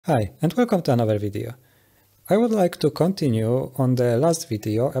Hi, and welcome to another video. I would like to continue on the last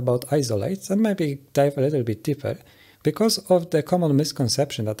video about isolates and maybe dive a little bit deeper because of the common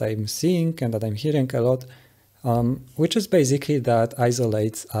misconception that I'm seeing and that I'm hearing a lot, which is basically that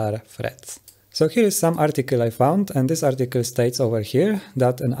isolates are threats. So here is some article I found, and this article states over here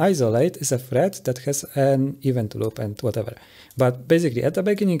that an isolate is a thread that has an event loop and whatever. But basically at the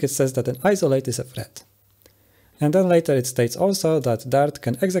beginning it says that an isolate is a thread. And then later it states also that Dart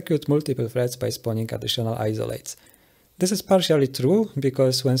can execute multiple threads by spawning additional isolates. This is partially true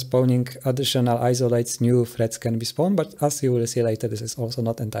because when spawning additional isolates, new threads can be spawned, but as you will see later, this is also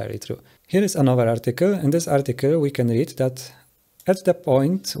not entirely true. Here is another article. In this article, we can read that at the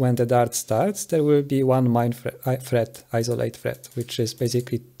point when the Dart starts, there will be one main thread, isolate thread, which is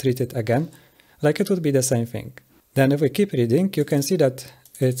basically treated again like it would be the same thing. Then if we keep reading, you can see that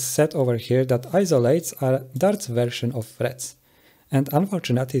it's said over here that isolates are Dart's version of threads. And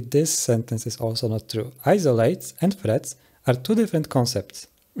unfortunately, this sentence is also not true. Isolates and threads are two different concepts.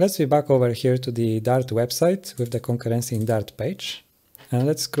 Let's be back over here to the Dart website with the concurrency in Dart page. And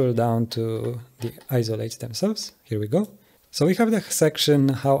let's scroll down to the isolates themselves. Here we go. So we have the section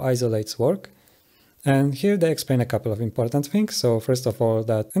how isolates work. And here they explain a couple of important things. So first of all,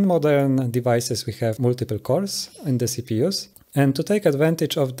 that in modern devices, we have multiple cores in the CPUs. And to take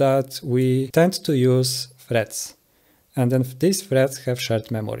advantage of that, we tend to use threads. And then these threads have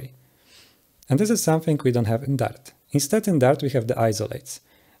shared memory. And this is something we don't have in Dart. Instead, in Dart, we have the isolates.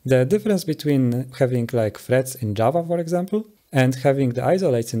 The difference between having like threads in Java, for example, and having the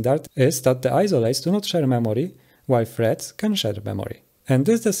isolates in Dart is that the isolates do not share memory, while threads can share memory. And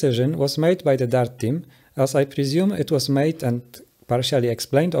this decision was made by the Dart team, as I presume it was made and partially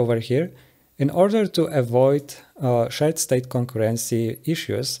explained over here, in order to avoid shared state concurrency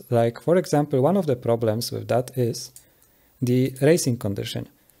issues. Like, for example, one of the problems with that is the racing condition.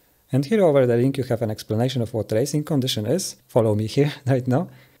 And here over the link you have an explanation of what racing condition is. Follow me here right now.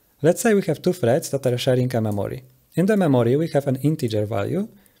 Let's say we have two threads that are sharing a memory. In the memory we have an integer value.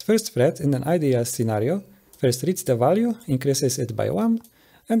 First thread in an ideal scenario first reads the value, increases it by 1,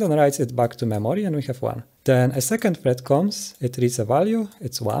 and then writes it back to memory, and we have 1. Then a second thread comes, it reads a value,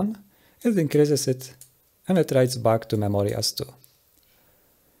 it's 1, it increases it, and it writes back to memory as 2.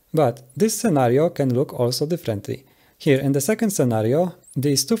 But this scenario can look also differently. Here in the second scenario,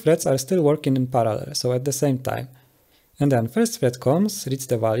 these two threads are still working in parallel, so at the same time. And then first thread comes, reads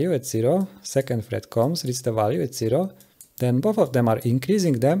the value, it's 0, second thread comes, reads the value, it's 0, then both of them are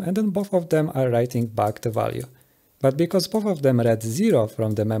increasing them, and then both of them are writing back the value. But because both of them read 0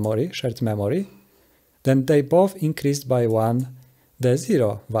 from the memory, shared memory, then they both increased by 1 the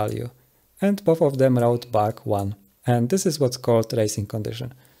 0 value, and both of them wrote back 1. And this is what's called racing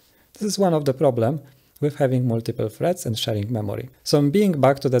condition. This is one of the problems with having multiple threads and sharing memory. So being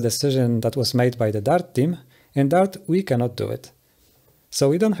back to the decision that was made by the Dart team, in Dart we cannot do it. So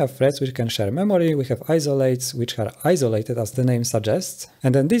we don't have threads which can share memory, we have isolates which are isolated as the name suggests,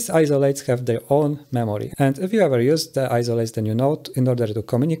 and then these isolates have their own memory. And if you ever use the isolates, then you know in order to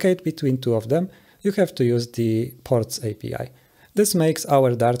communicate between two of them, you have to use the ports API. This makes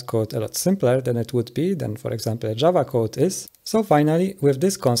our Dart code a lot simpler than it would be than, for example, a Java code is. So finally, with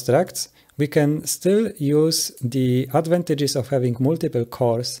these constructs, we can still use the advantages of having multiple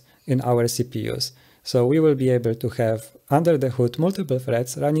cores in our CPUs. So we will be able to have under the hood multiple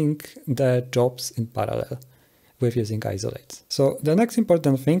threads running the jobs in parallel with using isolates. So the next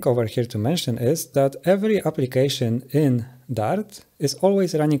important thing over here to mention is that every application in Dart is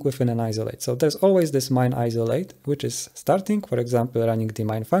always running within an isolate. So there's always this main isolate, which is starting, for example, running the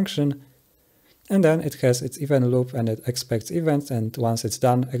main function, and then it has its event loop and it expects events, and once it's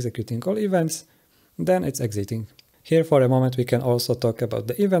done executing all events, then it's exiting. Here for a moment we can also talk about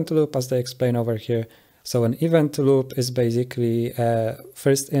the event loop as they explain over here. So an event loop is basically a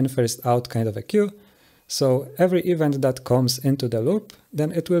first in, first out kind of a queue. So every event that comes into the loop,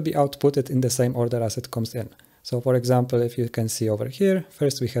 then it will be outputted in the same order as it comes in. So for example, if you can see over here,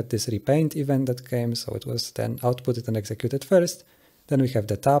 first we had this repaint event that came, so it was then outputted and executed first. Then we have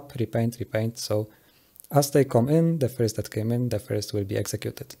the tap, repaint, repaint, so as they come in, the first that came in, the first will be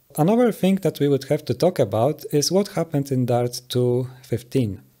executed. Another thing that we would have to talk about is what happened in Dart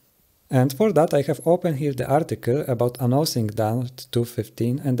 2.15. And for that I have opened here the article about announcing Dart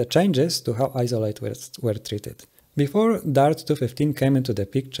 2.15 and the changes to how isolates were treated. Before Dart 2.15 came into the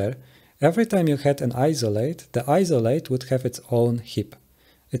picture, every time you had an isolate, the isolate would have its own heap,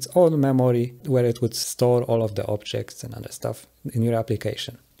 its own memory where it would store all of the objects and other stuff in your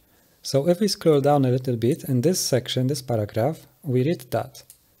application. So if we scroll down a little bit in this section, this paragraph, we read that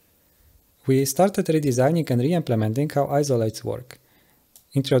we started redesigning and re-implementing how isolates work.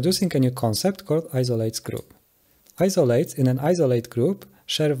 introducing a new concept called isolates group. Isolates in an isolate group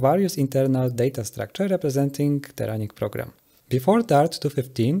share various internal data structure representing the running program. Before Dart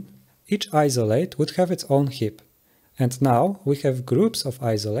 2.15, each isolate would have its own heap. And now we have groups of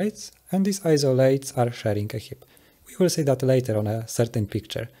isolates, and these isolates are sharing a heap. We will see that later on a certain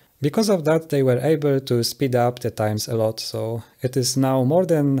picture. Because of that, they were able to speed up the times a lot, so it is now more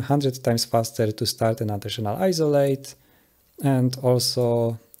than 100 times faster to start an additional isolate, and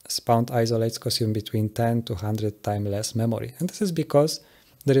also spawned isolates consume between 10 to 100 times less memory. And this is because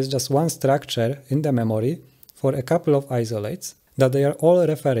there is just one structure in the memory for a couple of isolates that they are all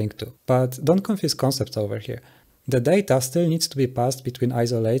referring to. But don't confuse concepts over here. The data still needs to be passed between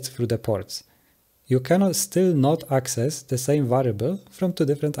isolates through the ports. You cannot still not access the same variable from two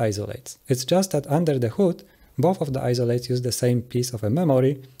different isolates. It's just that under the hood, both of the isolates use the same piece of a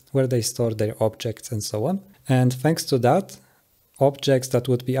memory where they store their objects and so on. And thanks to that, objects that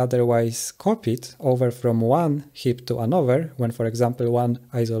would be otherwise copied over from one heap to another, when for example one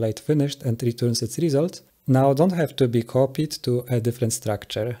isolate finished and returns its result, now don't have to be copied to a different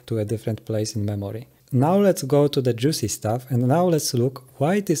structure, to a different place in memory. Now let's go to the juicy stuff, and now let's look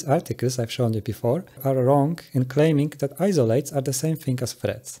why these articles I've shown you before are wrong in claiming that isolates are the same thing as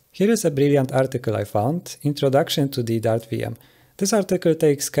threads. Here is a brilliant article I found, Introduction to the Dart VM. This article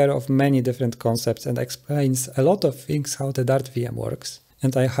takes care of many different concepts and explains a lot of things how the Dart VM works.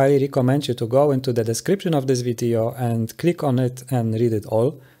 And I highly recommend you to go into the description of this video and click on it and read it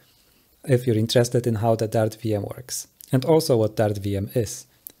all, if you're interested in how the Dart VM works, and also what Dart VM is.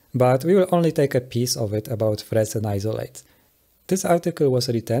 But we will only take a piece of it about threads and isolates. This article was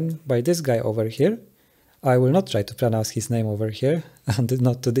written by this guy over here. I will not try to pronounce his name over here, and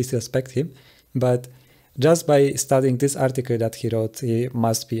not to disrespect him, but just by studying this article that he wrote, he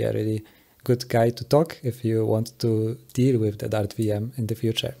must be a really good guy to talk if you want to deal with the Dart VM in the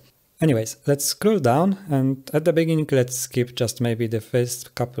future. Anyways, let's scroll down, and at the beginning let's skip just maybe the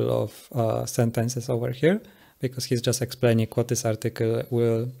first couple of sentences over here, because he's just explaining what this article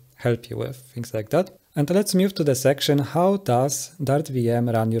will help you with, things like that. And let's move to the section, how does Dart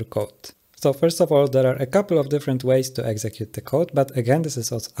VM run your code? So first of all, there are a couple of different ways to execute the code, but again, this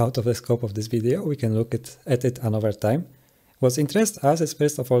is out of the scope of this video. We can look at it another time. What interests us is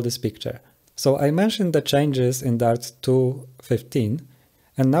first of all this picture. So I mentioned the changes in Dart 2.15,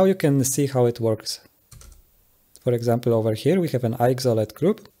 and now you can see how it works. For example, over here we have an isolate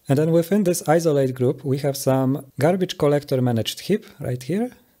group, and then within this isolate group we have some garbage collector managed heap right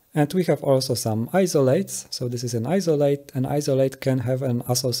here, and we have also some isolates. So this is an isolate. An isolate can have an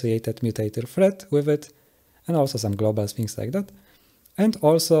associated mutator thread with it, and also some globals, things like that. And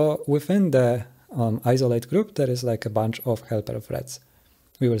also within the isolate group there is like a bunch of helper threads.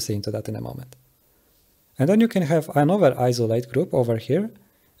 We will see into that in a moment. And then you can have another isolate group over here,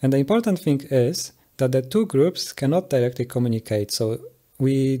 and the important thing is that the two groups cannot directly communicate, so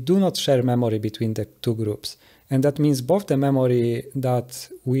we do not share memory between the two groups. And that means both the memory that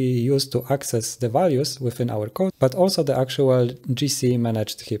we use to access the values within our code, but also the actual GC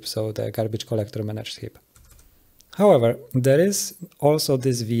managed heap, so the garbage collector managed heap. However, there is also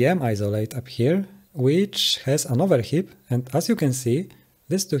this VM isolate up here, which has another heap, and as you can see,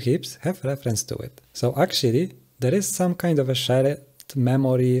 these two heaps have reference to it. So actually, there is some kind of a shared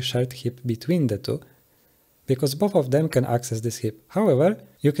memory, shared heap between the two, because both of them can access this heap. However,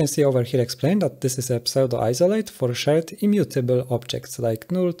 you can see over here explained that this is a pseudo-isolate for shared immutable objects like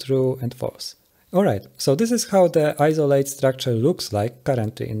null, true, and false. Alright, so this is how the isolate structure looks like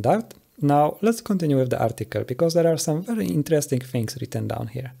currently in Dart. Now let's continue with the article, because there are some very interesting things written down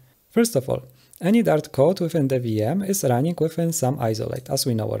here. First of all, any Dart code within the VM is running within some isolate, as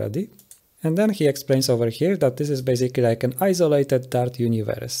we know already. And then he explains over here that this is basically like an isolated Dart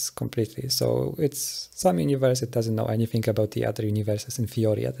universe completely. So it's some universe, it doesn't know anything about the other universes in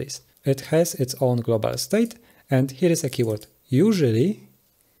theory at least. It has its own global state, and here is a keyword, usually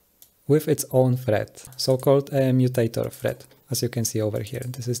with its own thread, so-called a mutator thread, as you can see over here.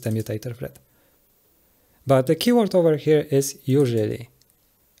 This is the mutator thread. But the keyword over here is usually.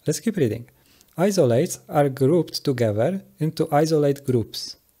 Let's keep reading. Isolates are grouped together into isolate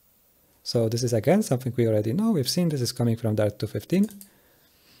groups. So this is again something we already know, we've seen this is coming from Dart 2.15.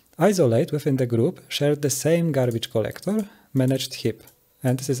 Isolate within the group share the same garbage collector managed heap.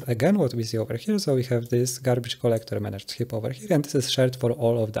 And this is again what we see over here, so we have this garbage collector managed heap over here, and this is shared for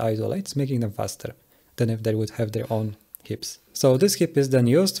all of the isolates, making them faster than if they would have their own heaps. So this heap is then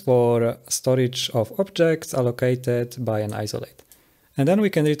used for storage of objects allocated by an isolate. And then we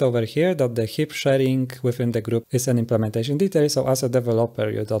can read over here that the heap sharing within the group is an implementation detail, so as a developer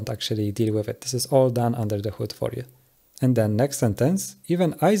you don't actually deal with it. This is all done under the hood for you. And then next sentence,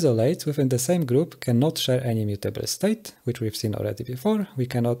 even isolates within the same group cannot share any mutable state, which we've seen already before.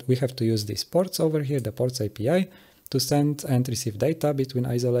 We have to use these ports over here, the ports API, to send and receive data between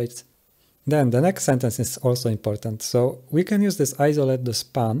isolates. Then the next sentence is also important. So we can use this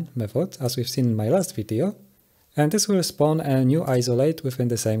isolate.spawn method, as we've seen in my last video, and this will spawn a new isolate within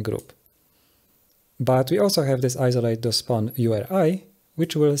the same group. But we also have this isolate.spawn URI,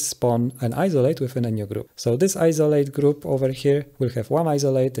 which will spawn an isolate within a new group. So this isolate group over here will have one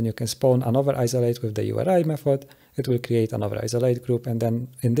isolate, and you can spawn another isolate with the URI method. It will create another isolate group, and then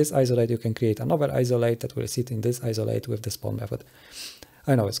in this isolate you can create another isolate that will sit in this isolate with the spawn method.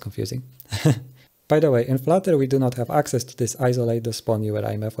 I know it's confusing. By the way, in Flutter we do not have access to this isolate.spawn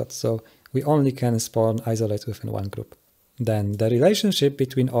URI method, so we only can spawn isolates within one group. Then the relationship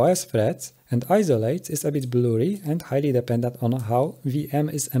between OS threads and isolates is a bit blurry and highly dependent on how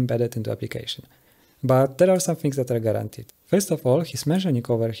VM is embedded into application. But there are some things that are guaranteed. First of all, he's mentioning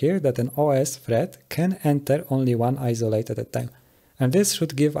over here that an OS thread can enter only one isolate at a time. And this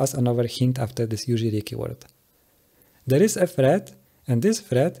should give us another hint after this usually keyword. There is a thread, and this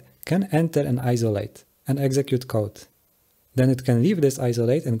thread can enter an isolate and execute code. Then it can leave this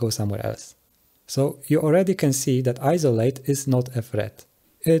isolate and go somewhere else. So you already can see that isolate is not a thread.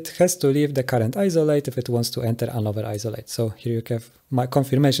 It has to leave the current isolate if it wants to enter another isolate. So here you have my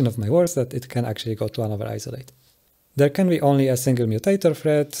confirmation of my words that it can actually go to another isolate. There can be only a single mutator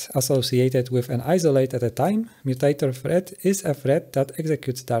thread associated with an isolate at a time. Mutator thread is a thread that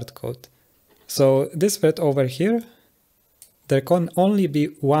executes Dart code. So this thread over here, there can only be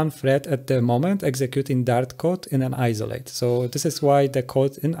one thread at the moment executing Dart code in an isolate. So this is why the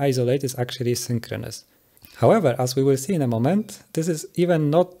code in isolate is actually synchronous. However, as we will see in a moment, this is even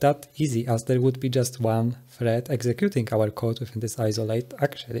not that easy, as there would be just one thread executing our code within this isolate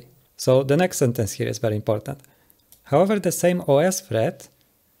actually. So the next sentence here is very important. However, the same OS thread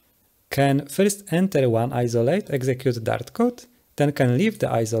can first enter one isolate, execute Dart code, then can leave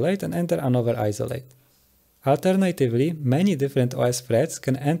the isolate and enter another isolate. Alternatively, many different OS threads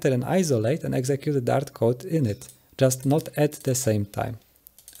can enter an isolate and execute Dart code in it, just not at the same time.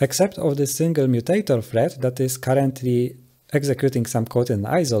 Except of the single mutator thread that is currently executing some code in an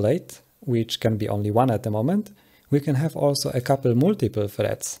isolate, which can be only one at the moment, we can have also a couple multiple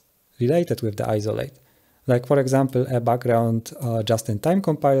threads related with the isolate. Like for example, a background just-in-time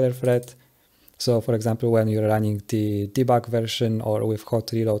compiler thread. So for example, when you're running the debug version or with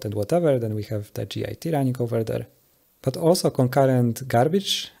hot reload and whatever, then we have the GIT running over there. But also concurrent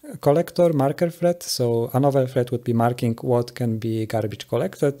garbage collector marker thread. So another thread would be marking what can be garbage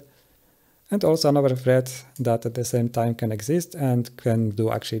collected. And also another thread that at the same time can exist and can do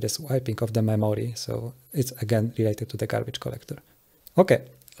actually the swiping of the memory. So it's again related to the garbage collector. Okay,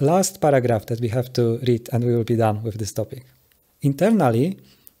 last paragraph that we have to read and we will be done with this topic. Internally,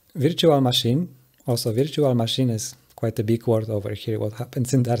 virtual machine, also virtual machine is quite a big word over here, what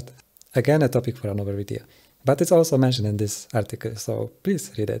happens in Dart. Again, a topic for another video. But it's also mentioned in this article, so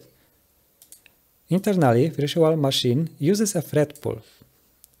please read it. Internally, virtual machine uses a thread pool.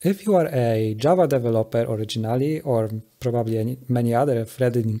 If you are a Java developer originally, or probably many other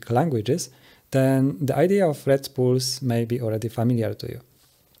threading languages, then the idea of thread pools may be already familiar to you.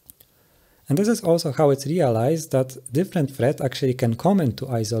 And this is also how it's realized that different threads actually can comment to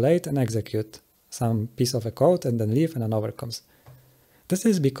isolate and execute some piece of a code and then leave and another comes. This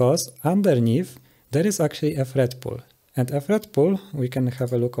is because underneath there is actually a thread pool. And a thread pool, we can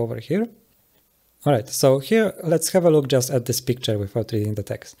have a look over here. Alright, so here let's have a look just at this picture without reading the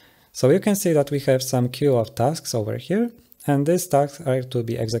text. So you can see that we have some queue of tasks over here, and these tasks are to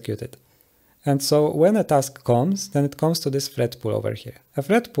be executed. And so when a task comes, then it comes to this thread pool over here. A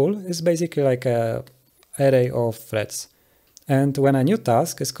thread pool is basically like an array of threads. And when a new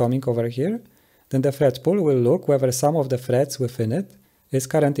task is coming over here, then the thread pool will look whether some of the threads within it is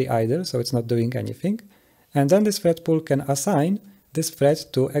currently idle, so it's not doing anything. And then this thread pool can assign this thread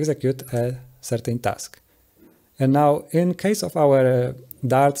to execute a certain task. And now in case of our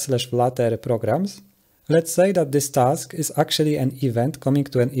Dart/Flutter programs, let's say that this task is actually an event coming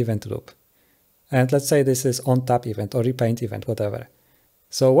to an event loop. And let's say this is on-tap event or repaint event, whatever.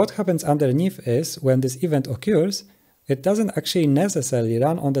 So what happens underneath is when this event occurs, it doesn't actually necessarily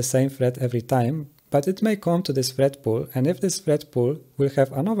run on the same thread every time, but it may come to this thread pool, and if this thread pool will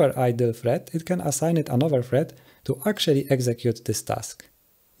have another idle thread, it can assign it another thread to actually execute this task.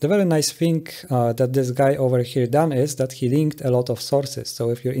 The very nice thing that this guy over here done is that he linked a lot of sources. So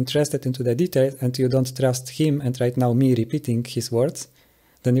if you're interested into the details and you don't trust him and right now me repeating his words,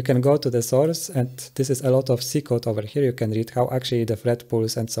 then you can go to the source, and this is a lot of C code over here. You can read how actually the thread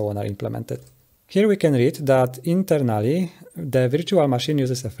pools and so on are implemented. Here we can read that internally the virtual machine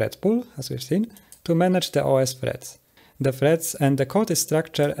uses a thread pool, as we've seen, to manage the OS threads. The threads and the code is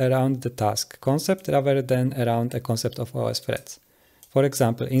structured around the task concept rather than around a concept of OS threads. For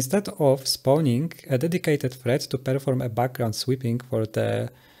example, instead of spawning a dedicated thread to perform a background sweeping for the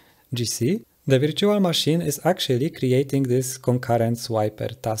GC, the virtual machine is actually creating this concurrent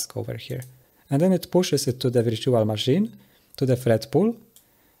swiper task over here. And then it pushes it to the virtual machine, to the thread pool,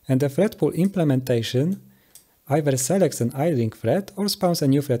 and the thread pool implementation either selects an idling thread or spawns a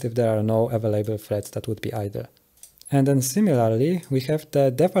new thread if there are no available threads that would be idle. And then similarly, we have the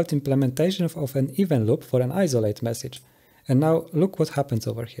default implementation of an event loop for an isolate message. And now look what happens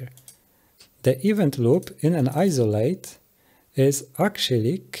over here. The event loop in an isolate is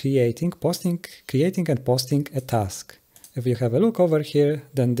actually creating and posting a task. If you have a look over here,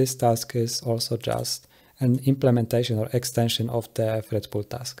 then this task is also just an implementation or extension of the thread pool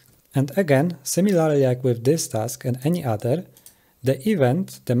task. And again, similarly like with this task and any other, the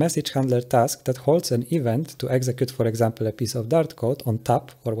event, the message handler task that holds an event to execute, for example, a piece of Dart code on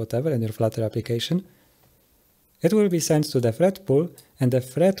tap or whatever in your Flutter application, it will be sent to the thread pool, and the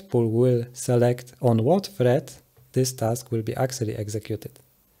thread pool will select on what thread this task will be actually executed.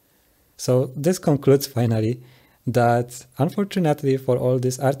 So this concludes finally that unfortunately for all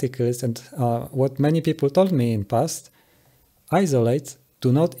these articles and what many people told me in past, isolates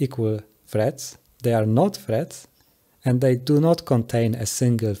do not equal threads, they are not threads, and they do not contain a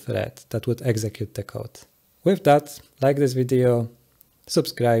single thread that would execute the code. With that, like this video,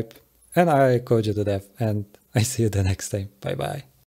 subscribe, and I code you to death, and I see you the next time. Bye bye.